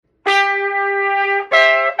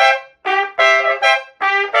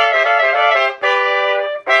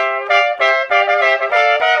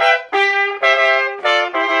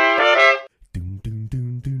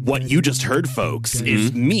What you just heard, folks,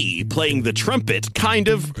 is me playing the trumpet kind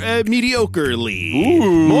of mediocrely.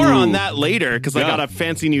 Ooh. More on that later, because I got a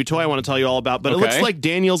fancy new toy I want to tell you all about. But it looks like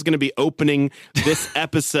Daniel's going to be opening this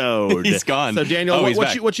episode. He's gone. So, Daniel,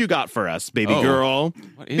 what you got for us, baby girl?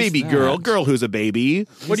 Baby girl who's a baby.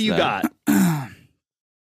 What do you got?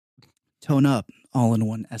 Tone up, all in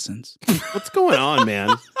one essence. What's going on,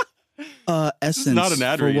 man? Essence not an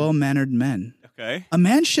ad for read. well-mannered men. Okay. A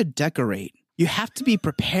man should decorate. You have to be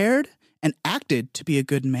prepared and acted to be a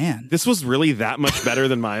good man. This was really that much better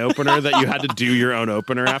than my opener that you had to do your own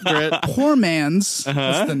opener after it. Poor man's,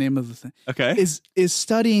 that's the name of the thing, is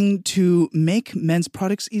studying to make men's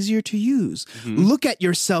products easier to use. Look at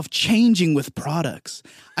yourself changing with products.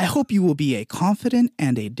 I hope you will be a confident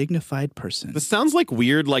and a dignified person. This sounds like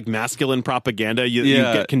weird, like masculine propaganda you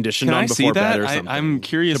get conditioned on before bed or something. I'm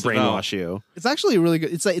curious to brainwash you. It's actually really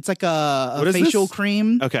good. It's like a facial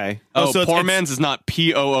cream. Okay. So poor man's is not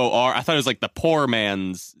Poor. I thought it was like the poor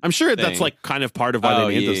man's. I'm sure that's like kind of part of why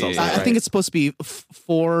they named themselves. I think it's supposed to be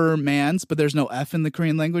for man's, but there's no F in the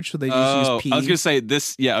Korean language, so they just use P. I was gonna say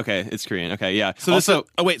this. Yeah. Okay. It's Korean. Okay. Yeah. So also,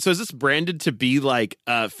 so is this branded to be like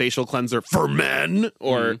a facial cleanser for men,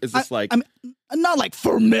 or is this I'm not like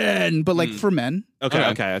for men, but like for men? Okay.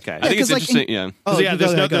 I think it's interesting.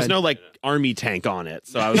 There's no like army tank on it,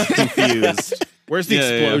 so I was confused. Where's the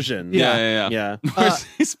explosion? Yeah. Where's the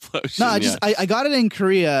explosion? No, I got it in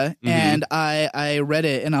Korea and I read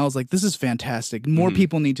it and I was like, this is fantastic. More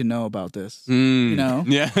people need to know about this. You know?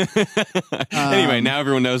 Yeah. Anyway, now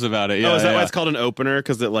everyone knows about it. Yeah, is that why it's called an opener?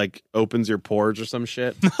 Because it like opens your pores or some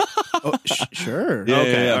shit? Sure.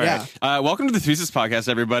 Okay. All right. Welcome to the Thesis Podcast,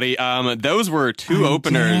 everybody. Those were two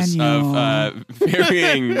openers of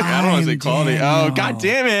varying, I don't want to say quality. Daniel. Oh, God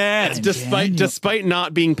damn it. Despite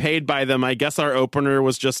not being paid by them, I guess our opener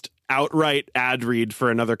was just outright ad read for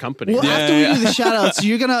another company. Well, after we do the shout outs,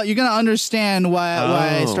 you're gonna understand why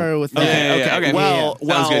I started with that. Okay. Well,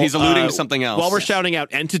 sounds good. He's alluding to something else. While we're shouting out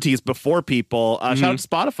entities before people, shout out to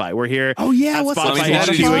Spotify. We're here. Oh yeah, at what's Spotify up?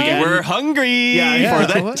 HQ. We're hungry for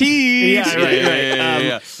that tea.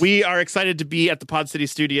 Yeah, right. We are excited to be at the Pod City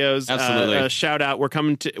Studios. Absolutely. Shout out. We're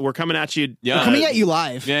coming at you. We're coming at you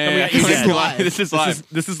live. Yeah. This is live.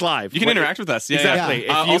 This is live. You can interact with us. Yeah, exactly.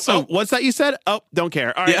 Yeah. Also, what's that you said? Oh, don't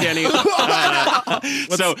care. All right, Danny. One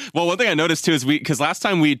thing I noticed too is because last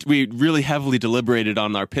time we really heavily deliberated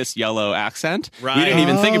on our piss yellow accent. Right. We didn't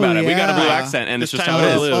even think about it. We got a blue accent, and it's just how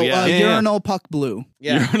it is. Blue, urinal puck blue.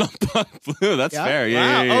 Urinal puck blue. That's fair.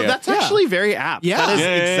 Yeah. Wow. Oh, that's actually very apt. Yeah. That is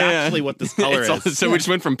exactly what this color is. So we just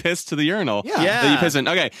went from piss to the urinal. Yeah. That you piss in.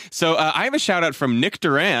 Okay. So I have a shout out from Nick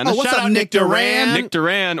Duran. Oh, what's up, Nick Duran? Nick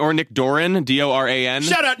Duran or Nick Doran, Doran.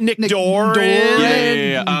 Shout out Nick Doran.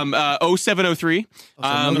 Yeah. 0703.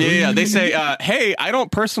 They say, hey, I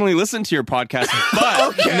don't personally listen to your podcast,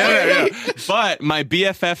 but no. But my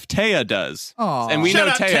BFF Taya does. Aww. And we Shout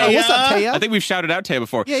know out Taya. Taya. What's up, Taya? I think we've shouted out Taya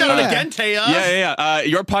before. Shout out again, Taya. Yeah.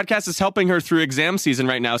 Your podcast is helping her through exam season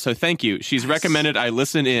right now, so thank you. She's recommended I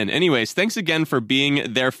listen in. Anyways, thanks again for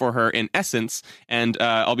being there for her in essence, and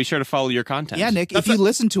I'll be sure to follow your content. Yeah, Nick, if you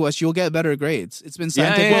listen to us, you'll get better grades. It's been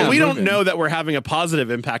scientific. Well, we don't know that we're having a positive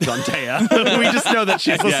impact on Taya. We just know that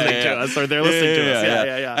she's listening to us, or they're listening to us.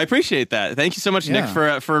 Yeah. I appreciate that. Thank you so much, Nick,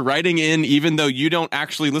 for writing in, even though you don't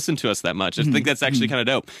actually listen to us that much. I think that's actually kind of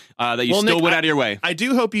dope that you still went out of your way. I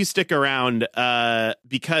do hope you stick around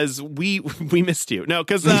because we missed you. No,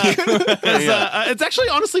 because it's actually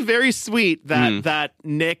honestly very sweet that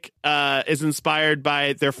Nick is inspired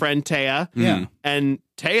by their friend Taya. Yeah. And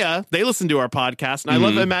Taya, they listen to our podcast, and I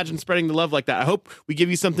love Imagine spreading the love like that. I hope we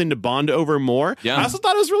give you something to bond over more. Yeah. I also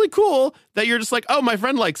thought it was really cool that you're just like, oh, my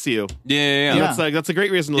friend likes you. Yeah. That's a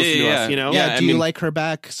great reason to listen to us, you know? Yeah, do you like her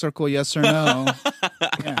back? Circle yes or no.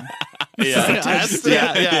 Yeah.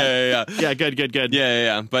 Yeah, good.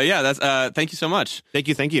 Yeah. But yeah, that's thank you so much.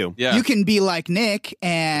 Thank you. Yeah. You can be like Nick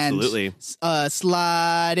and Absolutely.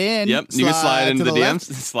 Slide in. Yep. You can slide into the DMs, left.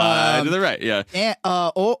 slide to the right. Yeah. And,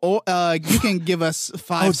 you can give us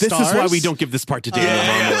 5 stars. This is why we don't give this part to Daniel.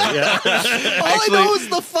 All I know is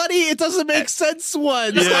the funny, it doesn't make sense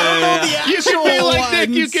ones. I don't know the You actual can be like ones. Nick.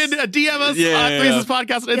 You can DM us on Threeses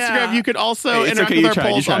Podcast on Instagram. You can also interact with our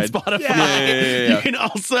polls on Spotify. You can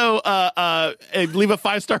also leave a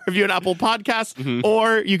 5-star review on Apple Podcasts,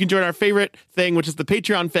 or you can join our favorite thing, which is the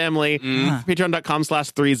Patreon family,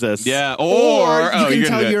 patreon.com/Threeses. Yeah. Or you can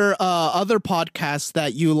tell your other podcasts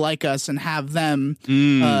that you like us and have them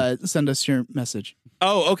send us your message.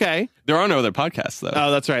 Oh, okay. There are no other podcasts, though. Oh,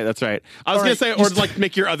 that's right. That's right. I was going to say, or like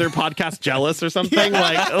make your other podcast jealous or something.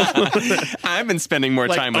 Like, I've been spending more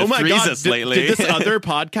time with Threesus lately. Did this other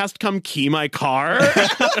podcast come key my car?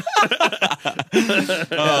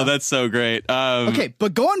 Oh, that's so great. Okay,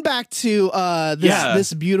 but going back to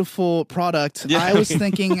this beautiful product, I was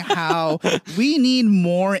thinking how we need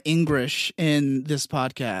more English in this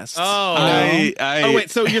podcast. Oh, wait.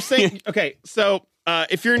 So you're saying, okay, so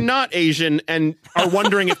if you're not Asian and are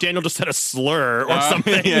wondering if Daniel just said a slur or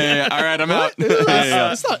something. Yeah. All right, I'm out. Is it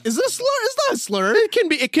a slur? It's not a slur.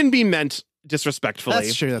 It can be meant disrespectfully.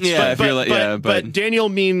 That's true. That's true. But Daniel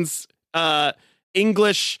means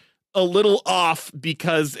English a little off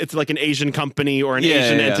because it's like an Asian company or an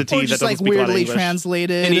Asian entity or just that doesn't like speak weirdly English.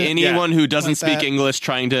 Translated. Anyone who doesn't speak English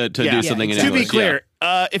trying to do something in English. To be clear,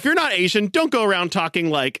 if you're not Asian, don't go around talking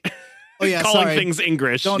like calling things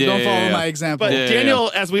English. Don't follow my example. But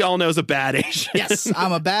Daniel, as we all know, is a bad Asian. Yes,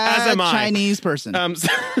 I'm a bad Chinese person.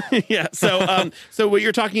 So what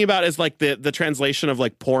you're talking about is like the translation of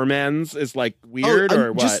like poor man's is like weird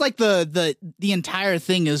or what? Just like the entire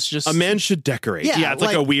thing is just a man should decorate. Yeah, it's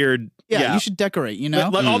like a weird. Yeah, you should decorate, you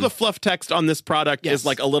know? All the fluff text on this product is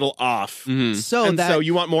like a little off. Mm-hmm. So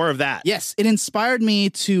you want more of that. Yes, it inspired me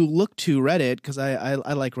to look to Reddit because I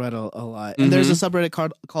like Reddit a lot. And there's a subreddit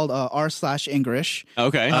called r/English.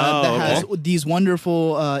 Okay. That has these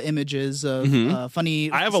wonderful images of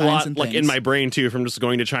funny I have a lot like in my brain too from just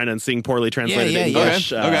going to China and seeing poorly translated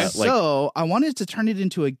English. Okay. So I wanted to turn it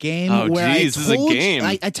into a game where this is a game.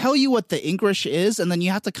 I tell you what the English is, and then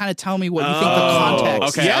you have to kind of tell me what you think the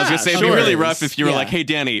context. Okay, I was gonna say it'd be really rough if you were like, "Hey,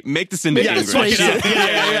 Danny, make this into English."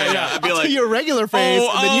 Yeah. I'd be like, your regular phrase,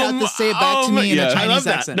 and then you have to say it back to me in a Chinese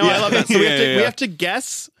accent. No, I love that. So we have to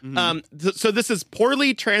guess. So this is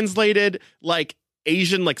poorly translated, like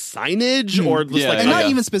Asian, like signage, or just like, and not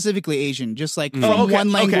even specifically Asian, just like from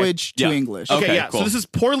one language to English. Okay, cool. So this is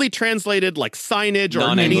poorly translated, like signage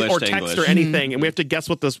or text English. Or anything, and we have to guess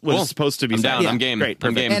what this was supposed to be. I'm down. I'm game. Great,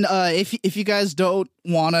 perfect. I'm game. And if you guys don't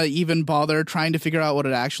want to even bother trying to figure out what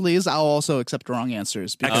it actually is, I'll also accept wrong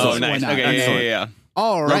answers. Oh, nice. Okay, yeah.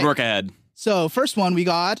 All right. Road work ahead. So first one we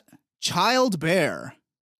got child bear.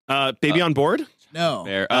 Baby on board? No.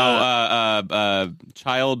 Bear.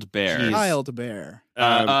 Child bear. Child bear.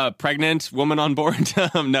 Pregnant woman on board.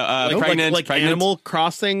 Pregnant. Like Animal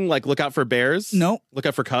Crossing. Like look out for bears. No. Look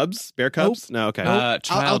out for cubs. Bear cubs. Nope. No. Okay.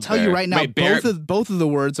 I'll tell you right now. Wait, both of the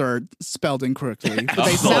words are spelled incorrectly, but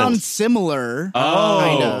they sound similar.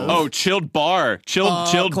 Kind of. Chilled bar.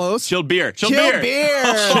 Chilled. Close. Chilled beer. Chilled beer.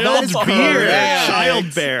 Chilled beer.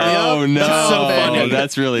 Child bear. Oh no. That's so funny.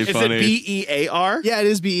 That's really funny. Is it BEAR? Yeah, it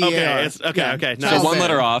is BEAR. Okay. So one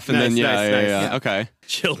letter off, and then nice. Okay.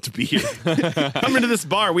 Chilled beer. Come into this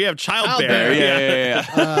bar. We have child bear.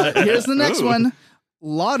 Yeah. Here's the next one.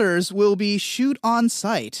 Lotters will be shoot on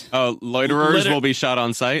sight. Oh, loiterers will be shot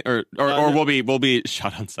on sight, or will be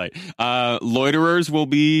shot on sight. Loiterers will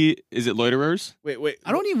be. Is it loiterers? Wait.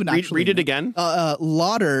 I don't even read it again.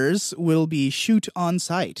 Lotters will be shoot on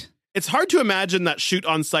sight. It's hard to imagine that shoot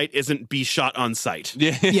on sight isn't be shot on sight.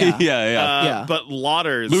 Yeah. But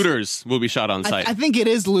looters will be shot on sight. I think it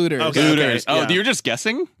is looters. Okay, looters. Okay. Oh, you're just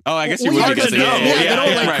guessing? Oh, I guess you would be guessing. They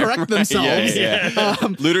don't correct themselves.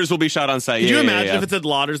 Looters will be shot on sight. Could you imagine if it said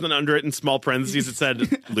lotters and then under it in small parentheses it said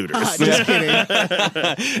looters? Just kidding.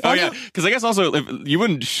 Because I guess also if you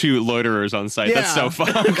wouldn't shoot loiterers on sight. That's so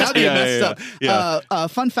fun. That'd be messed up.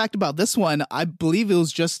 Fun fact about this one, I believe it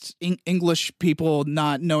was just English people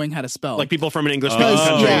not knowing how to spell. Like people from an English speaking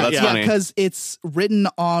country. Because it's written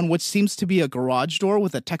on what seems to be a garage door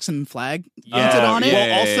with a Texan flag painted on it.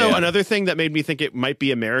 Well, also another thing that made me think it might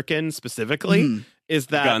be American specifically is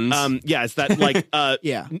that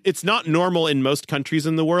it's not normal in most countries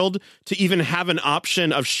in the world to even have an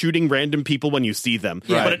option of shooting random people when you see them.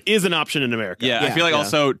 But it is an option in America. I feel like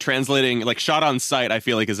also translating like shot on sight I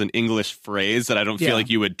feel like is an English phrase that I don't feel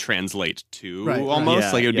like you would translate to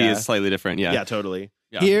almost like it would be slightly different. Yeah, totally.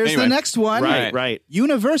 Yeah. Here's the next one. Right.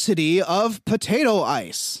 University of Potato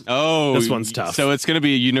Ice. Oh, this one's tough. So it's going to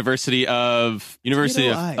be University of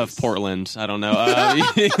Portland. I don't know.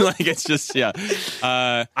 Like it's just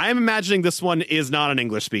I'm imagining this one is not an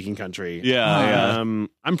English speaking country. I'm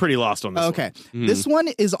pretty lost on this. Okay, this one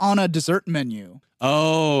is on a dessert menu.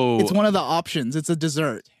 Oh, it's one of the options. It's a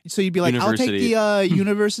dessert. So you'd be like, I'll take the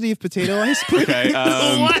University of Potato Ice, please. Okay.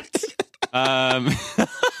 What?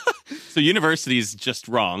 So university's just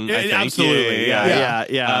wrong. I think. Absolutely.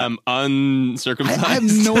 Yeah. Uncircumcised. I have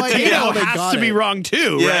no idea how they has got to be it. wrong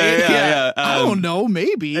too, right? Yeah. I don't know.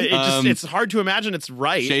 Maybe it's hard to imagine it's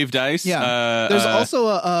right. Shaved ice. Yeah. There's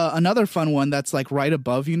also another fun one that's like right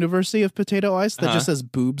above University of Potato Ice that just says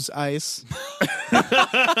boobs ice.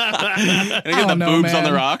 I get the boobs on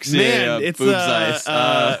the rocks. Man, it's boobs ice.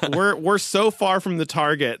 We're so far from the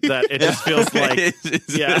target that it just feels like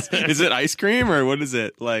is it ice cream or what is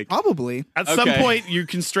it like? Probably. At some point you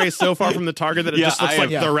can stray so far from the target that it just looks like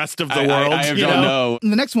the rest of the world. I don't know.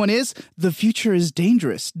 And the next one is the future is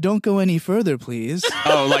dangerous. Don't go any further, please.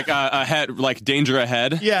 Oh, like ahead, like danger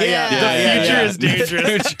ahead. Yeah. The future is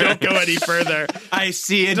dangerous. Don't go any further. I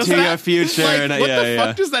see into your future. Like, what the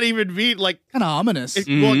fuck does that even mean? Like, kind of ominous.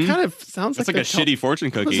 Well, it kind of sounds like a shitty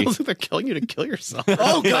fortune cookie. It sounds like they're killing you to kill yourself.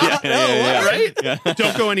 Oh God, right? Yeah.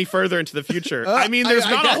 Don't go any further into the future. I mean, there's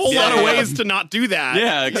not a whole lot of ways to not do that.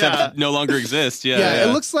 Yeah, except no longer exist. Yeah.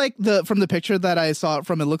 It looks like from the picture that I saw it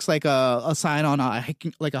from. It looks like a sign on a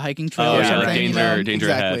hiking trail or something. Like danger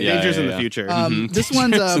ahead. Exactly. Danger's in the future. This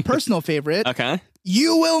one's a personal favorite. Okay.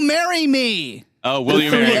 You will marry me. Oh, will you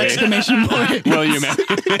marry me? Exclamation point. Will you marry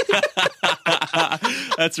me?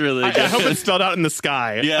 That's really good. I hope it's spelled out in the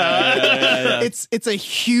sky. Yeah. It's a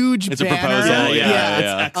huge It's banner. a proposal. Yeah.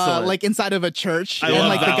 It's excellent. Like inside of a church. I and love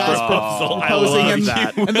like that the guy's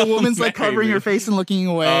proposing and the woman's like covering her face and looking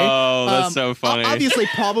away. Oh, that's so funny. Obviously,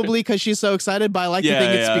 probably because she's so excited, but I like to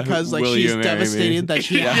think it's because like she's devastated that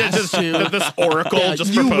she has to. This oracle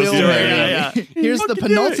just you proposed will to marry her. me. Here's the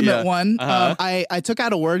penultimate one. I took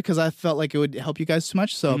out a word because I felt like it would help you guys too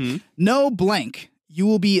much. So no blank. You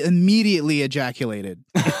will be immediately ejaculated.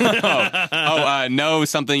 No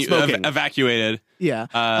something evacuated. Yeah.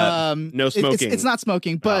 No smoking. It's not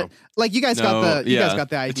smoking, but like you guys got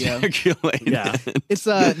the idea. Ejaculated. Yeah. It's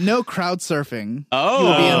no crowd surfing. Oh. You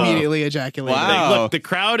will be immediately ejaculated. Wow. Look, the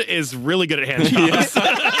crowd is really good at hand jobs.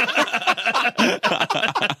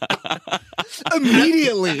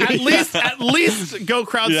 Immediately. At least go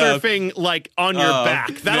crowd surfing like on your back.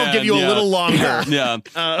 That'll give you a little longer.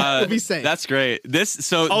 We'll be safe. That's great.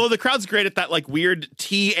 Although the crowd's great at that like weird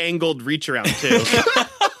T-angled reach around too.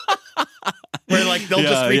 Where like they'll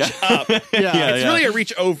just reach up. It's really a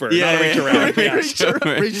reach over, not a reach around.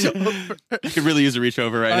 Reach over. You could really use a reach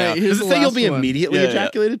over right now. Does it say you'll be immediately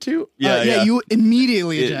ejaculated too? Yeah, you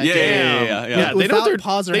immediately ejaculate. Yeah.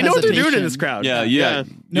 They know what they're doing in this crowd. Yeah.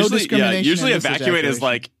 No discrimination. Usually evacuate is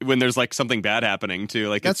like when there's like something bad happening too.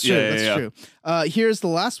 Like that's true. That's true. Here's the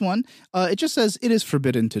last one. It just says it is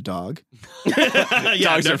forbidden to dog.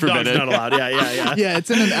 Dogs are forbidden. Dogs not allowed. Yeah. Yeah, it's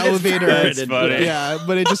in an elevator. That's funny. Yeah,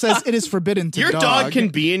 but it just says it is forbidden to Your dog. dog can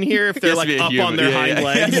be in here if they're like up on their hind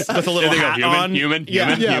legs with a little hat on. Human.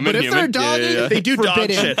 But if they're a dog, they do dog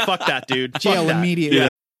shit. Fuck that, dude. Jail immediately. Yeah.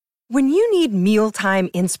 When you need mealtime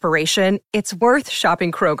inspiration, it's worth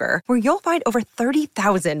shopping Kroger, where you'll find over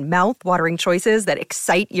 30,000 mouth-watering choices that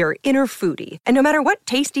excite your inner foodie. And no matter what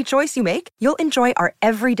tasty choice you make, you'll enjoy our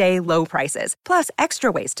everyday low prices, plus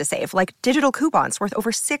extra ways to save, like digital coupons worth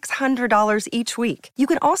over $600 each week. You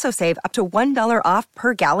can also save up to $1 off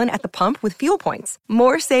per gallon at the pump with fuel points.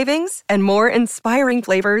 More savings and more inspiring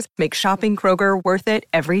flavors make shopping Kroger worth it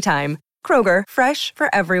every time. Kroger, fresh for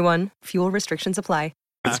everyone. Fuel restrictions apply.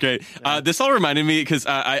 That's great. This all reminded me because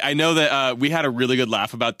I know that we had a really good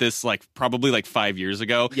laugh about this probably 5 years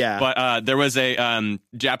ago. Yeah. But there was a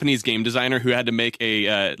Japanese game designer who had to make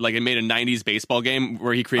it made a 90s baseball game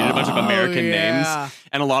where he created a bunch of American names.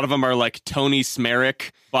 And a lot of them are like Tony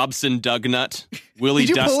Smerick, Bobson Dugnut, Willie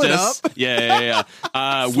Did you pull it Dustis. up? Yeah.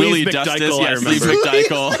 Willie Dustis. Yeah, Sleeve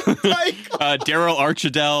McDykel. Daryl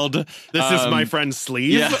Archideld. This is my friend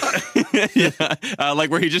Sleeve. Yeah.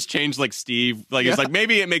 Where he just changed Steve. It's like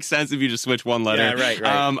maybe it makes sense if you just switch one letter. Yeah,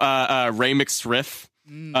 right. Ray McSriff.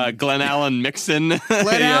 Glenn Allen Mixon.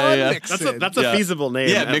 Mixon. That's a feasible name.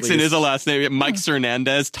 Yeah, Mixon is a last name. Mike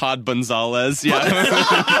Cernandez, Todd Gonzalez.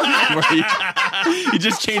 Yeah. You're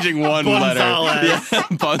just changing one letter. Yeah.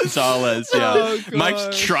 Gonzalez. Yeah. Oh,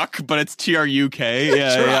 Mike Truck, but it's TRUK.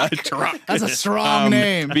 Yeah. Truck. That's a strong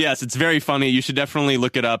name. But yes, it's very funny. You should definitely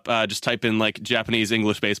look it up. Just type in Japanese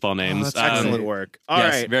English baseball names. That's excellent work. All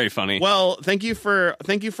right. Very funny. Well, thank you for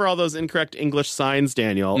all those incorrect English signs,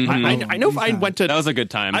 Daniel. I know if I went to that was a good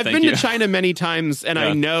time. I've been to China many times, and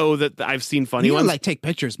I know that I've seen funny ones. Take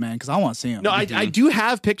pictures, man, because I want to see them. No, I do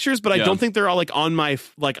have pictures, but I don't think they're all on my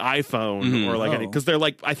iPhone or underrated because they're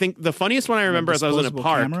like, I think the funniest one I remember is I was in a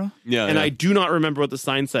park and I do not remember what the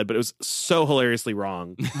sign said, but it was so hilariously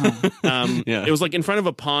wrong. It was like in front of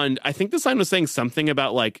a pond. I think the sign was saying something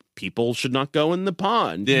about like people should not go in the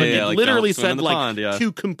pond. But it like, literally said like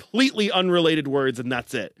two completely unrelated words and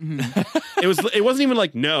that's it. It wasn't even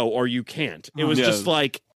like no or you can't. It was just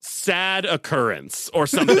like sad occurrence or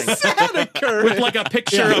something. With like a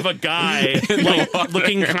picture of a guy like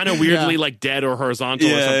looking kind of weirdly like dead or horizontal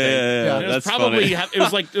or something. It was probably funny.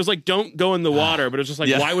 It was like don't go in the water, but it was just like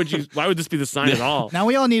why would this be the sign at all? Now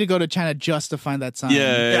we all need to go to China just to find that sign.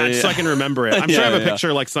 So I can remember it. I'm sure I have a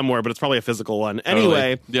picture like somewhere, but it's probably a physical one.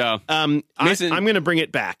 Anyway, I'm going to bring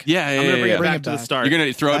it back. I'm going to bring it back to the start. You're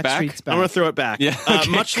going to throw it back? I'm going to throw it back.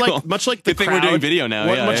 Much like the crowd. Good thing we're doing video now.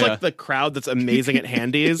 Much like the crowd that's amazing at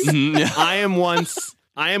handies. I am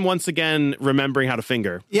once again remembering how to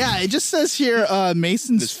finger. Yeah, it just says here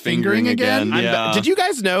Mason's fingering again. Did you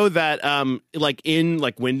guys know that like in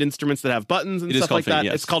like wind instruments that have buttons and stuff like that,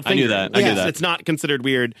 it's called fingering? I knew that. It's not considered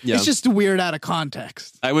weird. It's just weird out of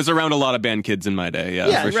context. I was around a lot of band kids in my day,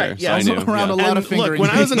 for sure. Yeah, so I knew. Around a lot of fingering. Look,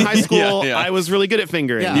 when I was in high school, I was really good at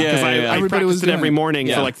fingering because I practiced it every morning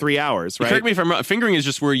for like 3 hours. Right? Correct me if I'm wrong. Fingering is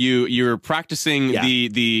just where you're practicing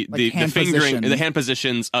the fingering, the hand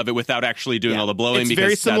positions of it without actually doing all the blowing. It's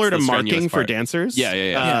very similar to marking for dancers.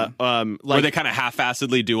 Where they kind of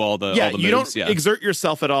half-assedly do all the moves. You don't exert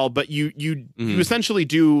yourself at all, but you essentially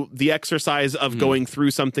do the exercise of going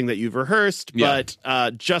through something that you've rehearsed, but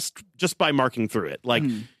just by marking through it. Like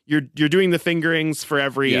you're doing the fingerings for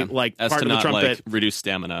every like as part to of the not, trumpet. Like, reduce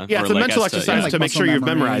stamina. Yeah, it's a mental exercise to make sure you've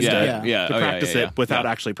memorized it. To practice it without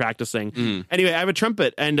actually practicing. Anyway, I have a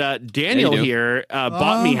trumpet, and Daniel here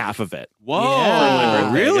bought me half of it.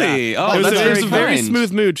 Whoa! Really? Oh, it was a very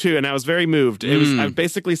smooth mood too, and I was very moved. It was. I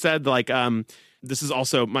basically said like. This is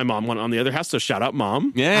also my mom went on the other house, so shout out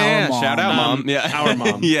mom. Shout out mom. Our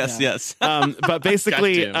mom. Yes. But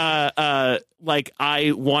basically, like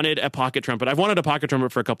I wanted a pocket trumpet. I've wanted a pocket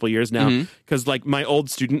trumpet for a couple of years now because like my old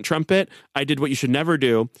student trumpet, I did what you should never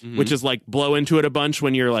do, which is like blow into it a bunch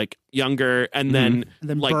when you're like younger and then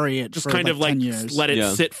like bury it just for kind like of like 10 years. let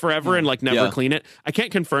it sit forever and like never clean it. I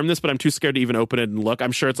can't confirm this, but I'm too scared to even open it and look.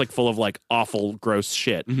 I'm sure it's like full of like awful, gross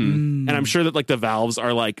shit. And I'm sure that like the valves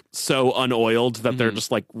are like so unoiled that they're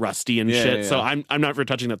just like rusty and shit. So I'm not for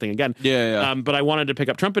touching that thing again. But I wanted to pick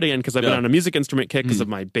up trumpet again because I've been on a music instrument kick because of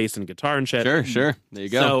my bass and guitar and shit. Sure. There you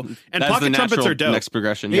go. So, and that's pocket trumpets are dope. Next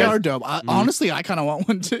progression. They are dope. Honestly, I kind of want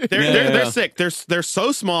one too. They're sick. They're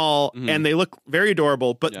so small and they look very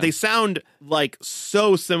adorable, but they sound like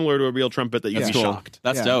so similar to a real trumpet that you'd be shocked.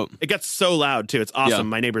 That's dope. It gets so loud too. It's awesome.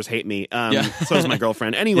 My neighbors hate me. So does my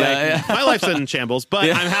girlfriend. Anyway, my life's in shambles, but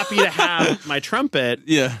I'm happy to have my trumpet.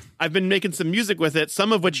 I've been making some music with it,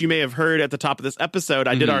 some of which you may have heard at the top of this episode.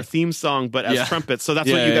 I did our theme song, but as trumpets. So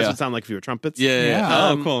that's what you guys would sound like if you were trumpets.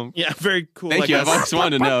 Oh, cool. Yeah, very cool. Thank you. I've always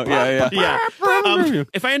wanted to know.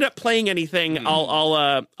 If I end up playing anything,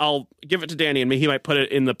 I'll give it to Danny, and he might put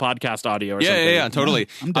it in the podcast audio or something. Yeah, totally.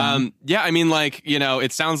 I mean, like, you know,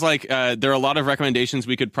 it sounds like there are a lot of recommendations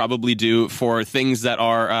we could probably do for things that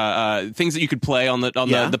are things that you could play on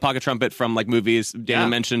the pocket trumpet from like movies.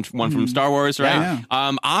 Danny mentioned one from Star Wars, right?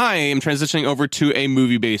 I am transitioning over to a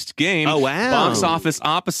movie-based game. Oh, wow. Box Office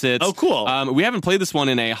Opposites. Oh, cool. We haven't played this one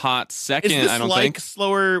in a hot second, I don't think.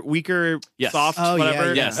 Slower, weaker, soft,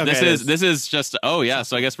 whatever? Yes, okay, this is just,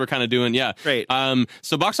 so I guess we're kind of doing, Great.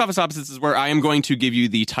 So Box Office Opposites is where I am going to give you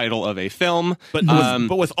the title of a film. But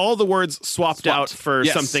with all the words swapped out for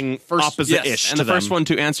something opposite-ish and the first one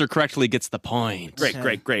to answer correctly gets the point.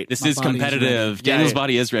 Great. This is competitive. Daniel's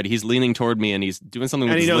body is ready. He's leaning toward me and he's doing something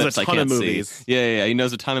with his lips I can't see. Yeah, he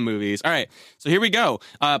knows a ton of movies. All right, so here we go.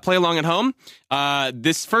 Play along at home.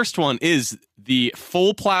 This first one is The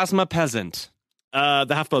Full Plasma Peasant. The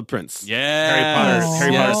Half-Blood Prince. Yeah.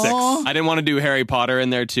 Harry Potter 6. I didn't want to do Harry Potter in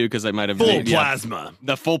there too because I might have full plasma.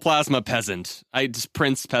 The Full Plasma Peasant. I just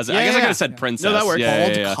Prince Peasant. I guess I could have said princess. No, that works.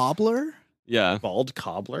 Bald Cobbler? Yeah. Bald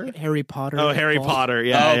Cobbler? Harry Potter. Oh, Harry Potter.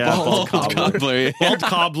 Yeah. Bald Cobbler. Bald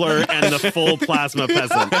Cobbler and the Full Plasma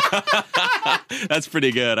Peasant. That's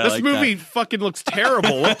pretty good. This movie fucking looks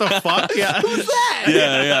terrible. What the fuck? Yeah. Who's that?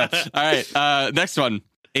 Yeah. All right. Next one.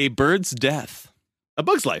 A Bird's Death. A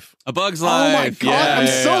Bug's Life. A Bug's Life. Oh my god, I'm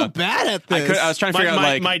so bad at this. I was trying to figure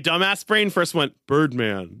out my dumbass brain first went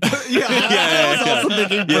Birdman. I was also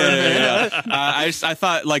thinking Birdman. I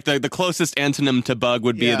thought like the closest antonym to bug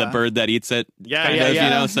would be the bird that eats it. Yeah. You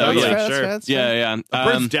know, so sure. Yeah. A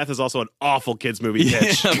Bird's Death is also an awful kids movie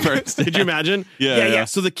pitch. Could you imagine? Yeah.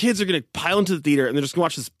 So the kids are gonna pile into the theater and they're just gonna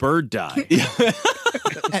watch this bird die.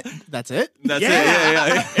 That's it? That's it.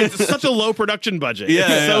 Yeah. It's such a low production budget.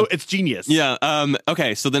 It's genius. Yeah.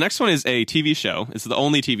 Okay, so the next one is a TV show. It's the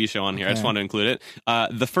only TV show on here. I just want to include it.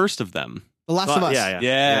 The first of them. The Last of Us.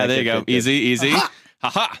 Yeah, there you go. Good. Easy.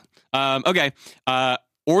 Ha-ha. Okay.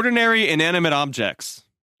 Ordinary inanimate objects.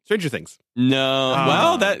 Stranger Things. No.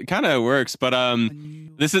 Well, that kind of works, but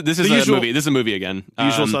this is a movie. This is a movie again.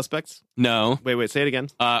 Usual Suspects? No. Wait, say it again.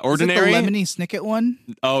 Ordinary. Is it the Lemony Snicket one?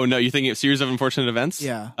 Oh, no, you're thinking of Series of Unfortunate Events?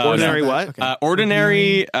 Yeah. Ordinary what? Okay.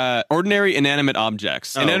 Ordinary inanimate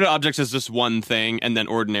objects. Oh. Inanimate objects is just one thing, and then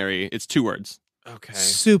ordinary, it's 2 words. Okay.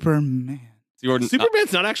 Superman.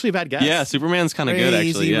 Superman's not actually a bad guess. Yeah, Superman's kind of good,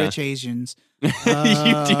 actually. Yeah. Rich Asians.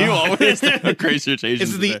 You always have crazy rich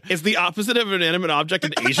Asians. Is the opposite of an inanimate object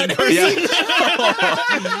an Asian person?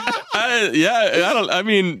 I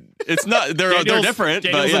mean, it's not. They're different.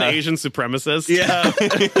 Daniel's but an Asian supremacist. Yeah.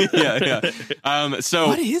 So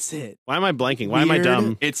what is it? Why am I blanking? Why am I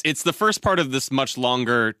dumb? It's the first part of this much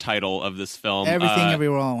longer title of this film. Everything,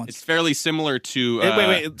 Everywhere, All at Once. It's fairly similar to.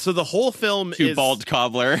 Wait. So the whole film is Bald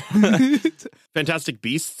Cobbler. Fantastic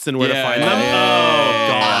Beasts and Where to Find Them. Oh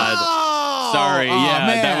God. Sorry,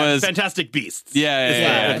 man. that was Fantastic Beasts.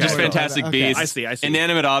 Yeah. Just Okay. Fantastic Okay. Beasts. I see.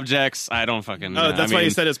 Inanimate objects. I don't fucking. Oh, that's why you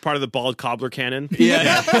said it's part of the Bald Cobbler canon.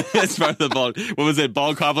 Yeah, it's part of the bald. What was it?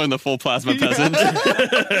 Bald Cobbler and the Full Plasma Peasant.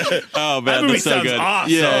 Oh man, that movie that's so sounds good.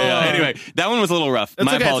 awesome. Yeah. Anyway, that one was a little rough.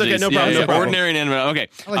 My apologies. No problem. No problem. Ordinary inanimate. Okay,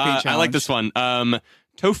 I like this one.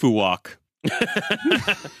 Tofu Walk.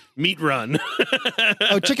 Meat Run.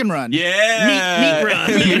 Chicken Run. Yeah, Meat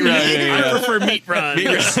Run. Meat Run. I prefer Meat Run.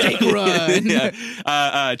 Steak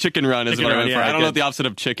Run. Chicken Run is what I went for. Yeah, I don't know what the opposite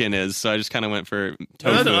of chicken is, so I just kind of went for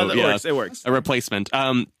No, tofu. it works. A replacement.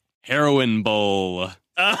 Heroin Bowl.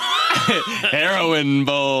 Heroin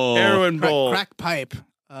Bowl. Crack pipe.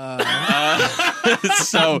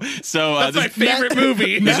 That's my favorite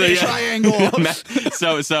movie. Triangle.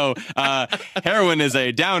 So heroin is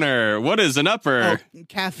a downer. What is an upper?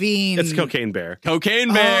 Caffeine. It's Cocaine Bear.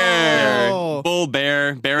 Cocaine Bear. Oh. Bull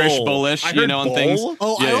bear. Bearish, bullish. I heard on bowl. things.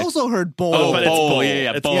 I also heard bowl. Oh, but it's bowl. bowl.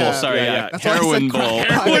 Yeah. It's Bowl. bowl. Sorry. Yeah. That's why I said Heroin crack bowl.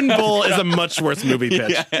 pipe. Heroin Bowl is a much worse movie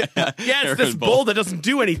pitch. Yeah, it's this bowl that doesn't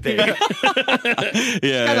do anything.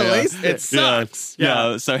 It sucks.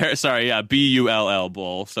 Yeah. So sorry. Yeah. BULL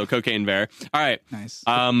Bull. So Cocaine Bear. All right. Nice.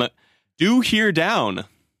 Do hear down.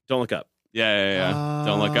 Don't look up. Yeah.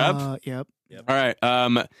 Don't look up. Yep. All right.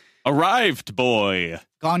 Arrived boy.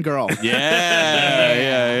 Gone Girl.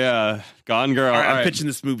 Yeah. Gone Girl. All right, All I'm right. pitching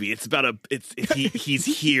this movie. It's about and he's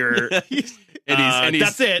here. he's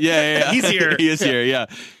That's it. Yeah. He's here. He is here. Yeah. All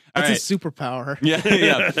That's right. a superpower.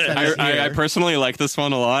 Yeah. I personally like this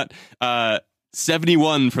one a lot.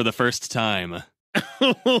 71 for the first time.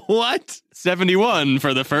 What? 71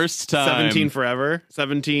 for the first time. 17 forever.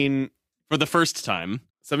 17 for the first time.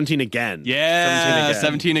 17 again. Yeah,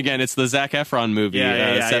 17 again. It's the Zac Efron movie.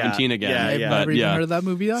 Yeah, 17 again. Yeah, I've never even heard of that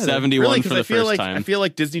movie either. 71 Really, for because the first time. I feel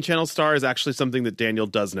like Disney Channel Star is actually something that Daniel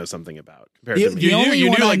does know something about. Compared to me.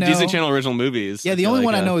 You do like Disney Channel original movies. Yeah, the only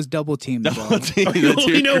one I know is Double Team. Double Team. You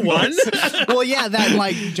only know one? Well, yeah, that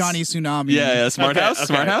like Johnny Tsunami. Yeah, Smart House. Okay.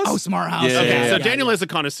 Smart House. Oh, Smart House. Yeah, Okay, so yeah. Daniel is a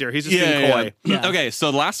connoisseur. He's just being coy. Yeah. Okay,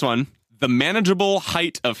 so the last one. The manageable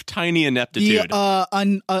height of tiny ineptitude.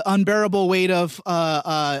 The unbearable weight of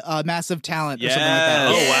massive talent or something like that.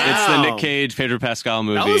 Oh, wow. It's the Nick Cage, Pedro Pascal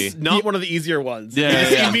movie. That was not one of the easier ones. Yeah, You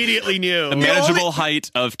just yeah. immediately knew. The manageable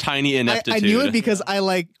height of tiny ineptitude. I knew it because I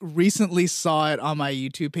like recently saw it on my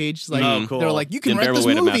YouTube page. Like Oh, cool. they're like, you can The rent this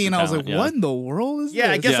unbearable weight of movie, and I was massive like, talent, what in the world is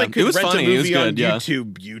Yeah, I this? guess Yeah, I it could was rent funny. a It was movie on good, yeah.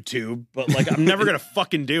 YouTube, but like I'm never gonna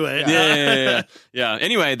fucking do it. Yeah.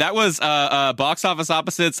 Anyway, that was Box Office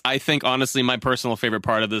Opposites. I think honestly, my personal favorite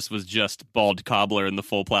part of this was just Bald Cobbler and the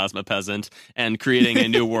Full Plasma Peasant and creating a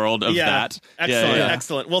new world of that.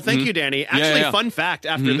 Excellent. Well, thank you, Danny. Actually, fun fact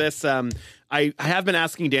after this, I have been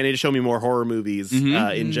asking Danny to show me more horror movies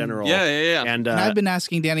in general. Yeah. And And I've been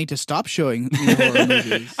asking Danny to stop showing me horror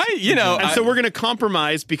movies. So we're gonna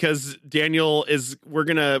compromise because we're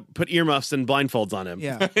gonna put earmuffs and blindfolds on him.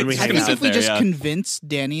 Yeah. When we I hang think out. if we just yeah. convince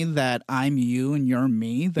Danny that I'm you and you're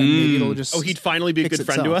me, then maybe it'll just. Oh, he'd finally be a fix good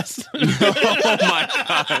friend to itself. us. Oh my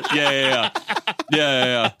god.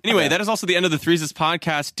 Yeah. Anyway, that is also the end of the Threeses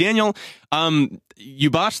podcast. Daniel, you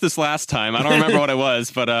botched this last time. I don't remember what it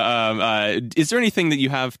was, but is there anything that you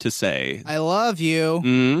have to say? I love you,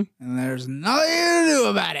 and there's nothing to do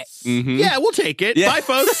about it. Yeah, we'll take it. Yeah. Bye,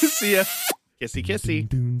 folks. See ya. Kissy, kissy.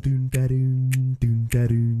 Ding ding ding ding ding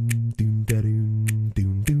ding ding ding ding ding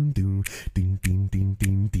ding ding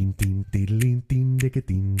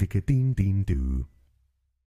ding ding ding.